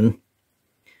 7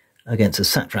 against a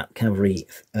satrap cavalry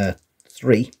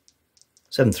 3.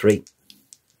 7-3,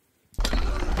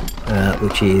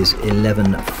 which is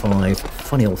 11-5.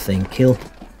 Funny old thing, kill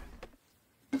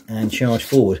and charge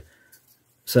forward.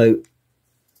 So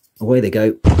away they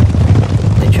go.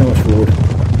 They charge forward,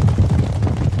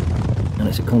 and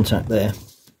it's a contact there.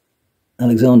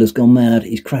 Alexander's gone mad.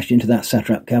 He's crashed into that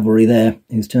satrap cavalry there.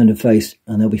 He's turned and face,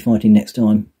 and they'll be fighting next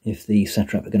time if the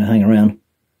satrap are going to hang around.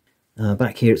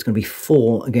 Back here, it's going to be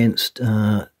 4 against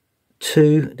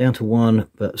 2, down to 1,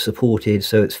 but supported,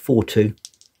 so it's 4-2,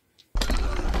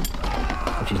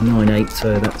 which is 9-8,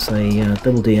 so that's a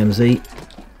double DMZ.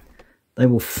 They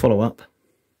will follow up.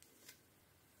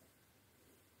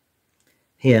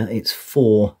 Here it's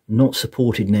 4, not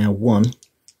supported now, 1.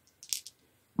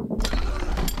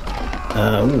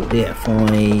 Oh dear,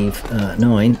 5,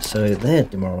 9, so they're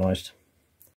demoralised.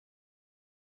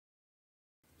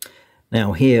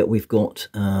 Now here we've got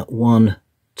 1,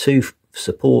 2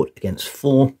 support against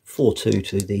 4, 4-2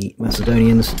 to the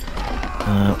Macedonians,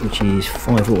 which is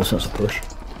 5-all, so that's a push.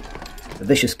 A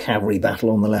vicious cavalry battle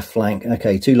on the left flank.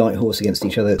 Okay, 2 light horse against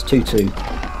each other, it's 2-2,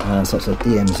 so that's a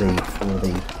DMZ for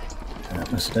the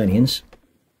Macedonians.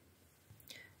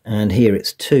 And here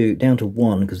it's 2 down to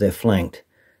 1 because they're flanked.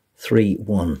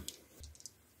 3-1,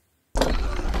 which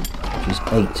is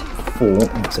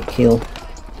 8-4. That's a kill.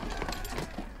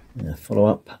 Follow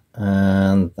up,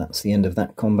 and that's the end of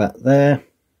that combat there.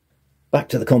 Back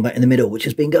to the combat in the middle, which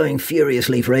has been going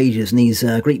furiously for ages, and these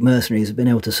Greek mercenaries have been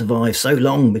able to survive so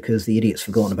long because the idiot's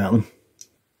forgotten about them.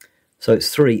 So it's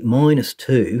 3 minus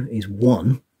 2 is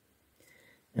 1,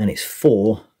 and it's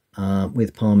 4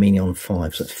 with Parmenion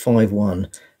 5, so it's 5-1.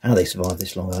 How they survived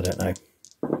this long, I don't know.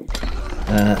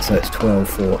 So it's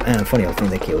 12-4, and funny old thing,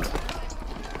 they killed.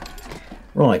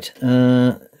 Right,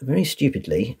 very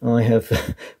stupidly, I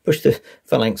have pushed the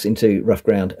phalanx into rough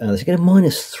ground. They get a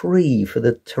 -3 for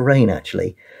the terrain,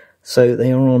 actually. So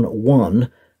they are on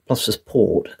 1 plus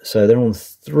support, so they're on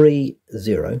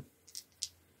 3-0,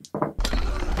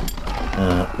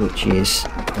 which is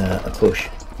a push.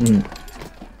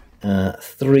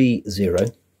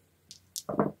 3-0.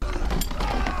 Oh,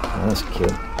 that's a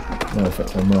kill. No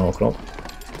effect on morale clock.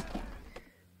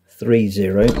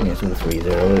 3-0. Yeah, it's all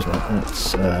 3-0, isn't it?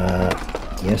 That's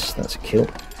yes, that's a kill.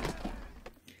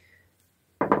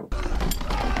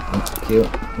 That's a kill.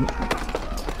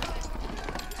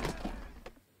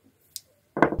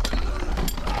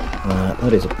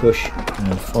 That is a push,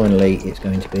 and finally it's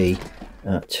going to be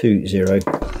 2-0,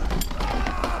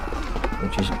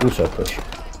 which is also a push.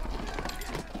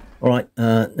 Alright,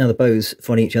 now the bows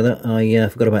fighting each other. I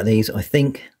forgot about these. I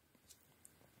think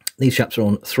these chaps are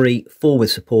on 3, 4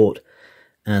 with support,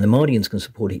 and the Mardians can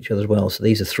support each other as well. So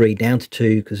these are 3 down to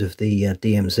 2 because of the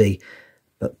DMZ,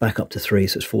 but back up to 3,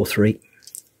 so it's 4-3,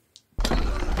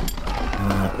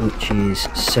 which is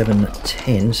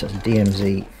 7-10, so that's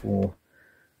DMZ for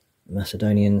the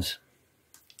Macedonians.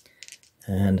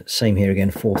 And same here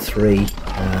again, 4-3,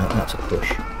 that's a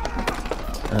push.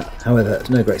 However, it's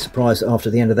no great surprise that after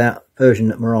the end of that, Persian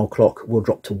morale clock will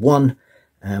drop to 1,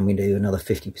 and we do another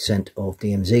 50% of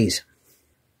DMZs,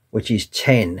 which is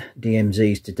 10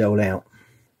 DMZs to dole out.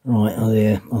 Right,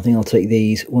 I think I'll take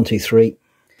these. 1, 2, 3.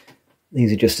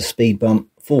 These are just a speed bump.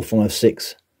 4, 5,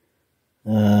 6,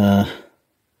 7,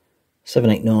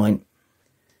 8, 9,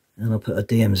 and I'll put a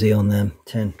DMZ on them.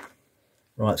 10.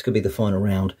 Right, it's going to be the final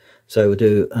round. So we'll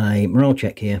do a morale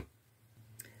check here.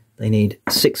 They need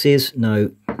 6s,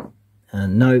 no,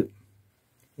 and no.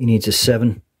 He needs a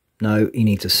 7, no. He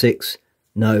needs a 6,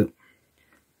 no.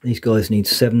 These guys need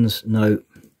 7s, no,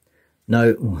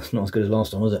 no. Oh, it's not as good as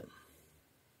last time, is it?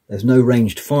 There's no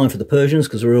ranged fire for the Persians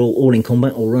because they're all in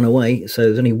combat or run away. So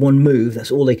there's only one move.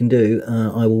 That's all they can do.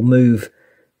 I will move.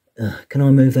 Can I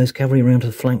move those cavalry around to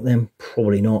the flank then?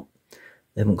 Probably not.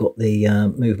 They haven't got the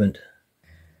movement.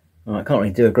 I can't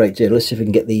really do a great deal. Let's see if we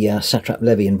can get the satrap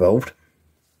levy involved.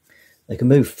 They can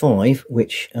move 5,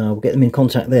 which will get them in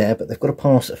contact there, but they've got to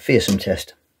pass a fearsome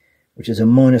test, which is a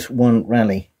 -1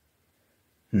 rally.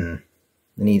 They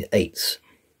need 8s.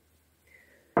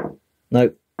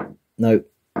 No, no,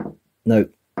 no,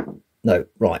 no.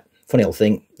 Right, funny old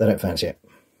thing, they don't fancy it.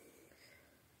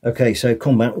 Okay, so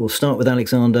combat, we'll start with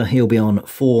Alexander. He'll be on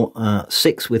 4,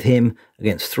 6 with him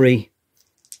against 3,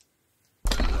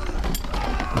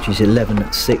 which is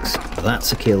 11-6.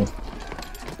 That's a kill.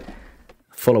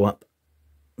 Follow up.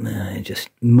 Just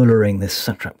mullering this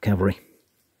satrap cavalry.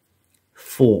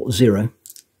 4-0,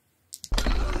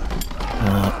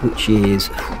 which is,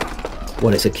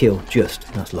 well, it's a kill,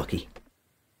 just, that's lucky.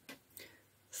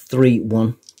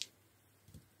 3-1,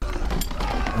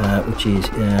 which is,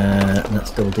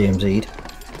 that's double DMZ'd.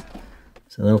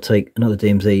 So they'll take another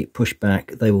DMZ, push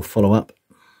back, they will follow up.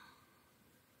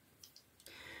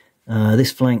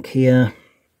 This flank here,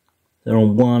 they're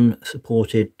on 1,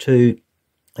 supported 2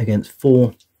 against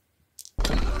 4.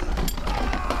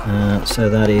 So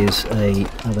that is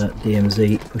another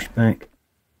DMZ pushback.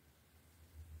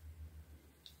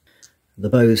 The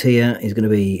bows here is going to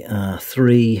be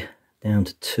 3 down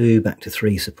to 2, back to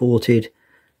 3 supported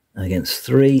against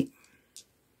 3,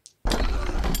 which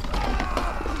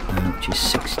is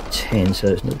 6-10. So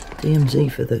it's no DMZ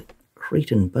for the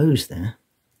Cretan bows there.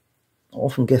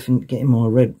 Often getting my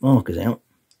red markers out.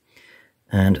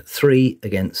 And 3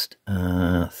 against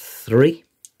 3.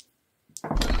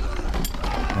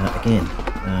 Again,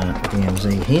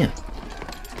 DMZ here.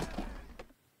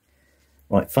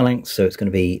 Right, phalanx, so it's going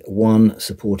to be 1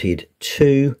 supported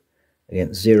 2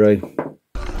 against 0,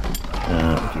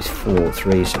 which is 4,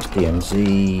 3, so it's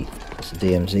DMZ. That's the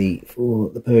DMZ for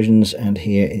the Persians, and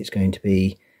here it's going to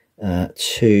be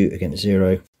 2 against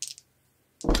 0.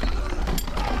 Again,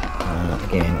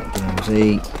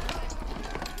 DMZ.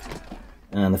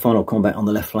 And the final combat on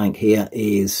the left flank here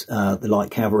is the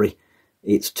light cavalry.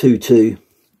 It's 2-2.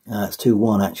 It's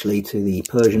 2-1 actually to the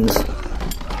Persians.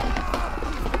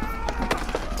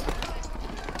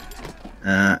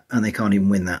 And they can't even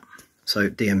win that. So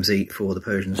DMZ for the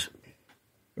Persians.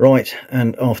 Right,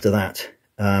 and after that,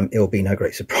 it will be no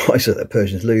great surprise that the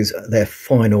Persians lose. Their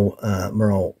final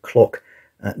morale clock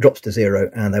drops to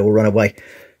 0 and they will run away.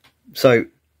 So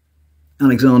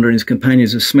Alexander and his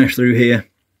companions have smashed through here,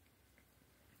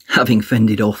 having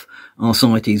fended off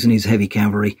Arsites and his heavy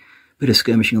cavalry. Bit of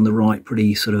skirmishing on the right,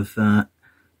 pretty sort of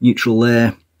neutral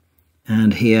there.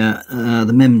 And here,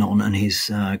 the Memnon and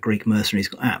his Greek mercenaries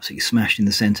got absolutely smashed in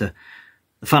the centre.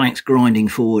 The phalanx grinding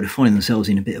forward, finding themselves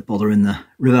in a bit of bother in the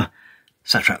river.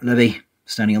 Satrap Levy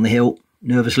standing on the hill,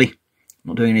 nervously,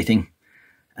 not doing anything.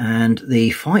 And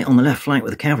the fight on the left flank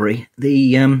with the cavalry,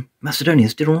 the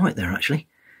Macedonians did all right there, actually.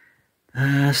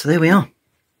 So there we are.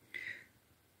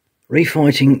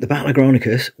 Refighting the Battle of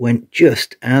Granicus went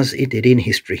just as it did in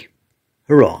history.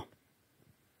 Hurrah!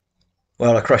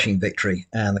 Well, a crushing victory,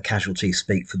 and the casualties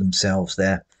speak for themselves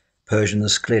there.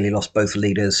 Persians clearly lost both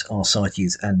leaders,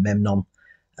 Arsites and Memnon.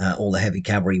 All the heavy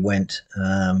cavalry went,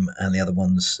 and the other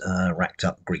ones racked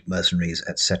up Greek mercenaries,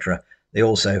 etc. They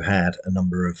also had a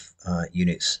number of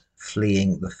units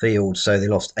fleeing the field, so they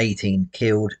lost 18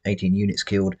 killed, 18 units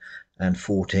killed, and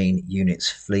 14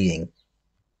 units fleeing.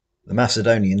 The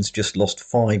Macedonians just lost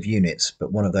 5 units,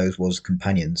 but one of those was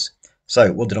companions.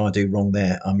 So what did I do wrong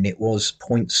there? I mean, it was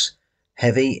points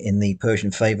heavy in the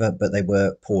Persian favour, but they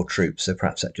were poor troops, so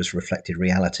perhaps that just reflected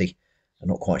reality. I'm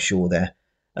not quite sure there.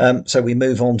 So we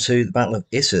move on to the Battle of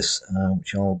Issus,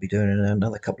 which I'll be doing in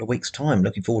another couple of weeks' time.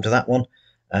 Looking forward to that one,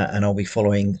 and I'll be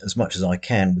following as much as I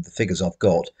can with the figures I've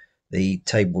got, the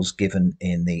tables given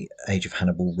in the Age of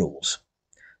Hannibal rules.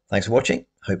 Thanks for watching.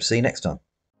 Hope to see you next time.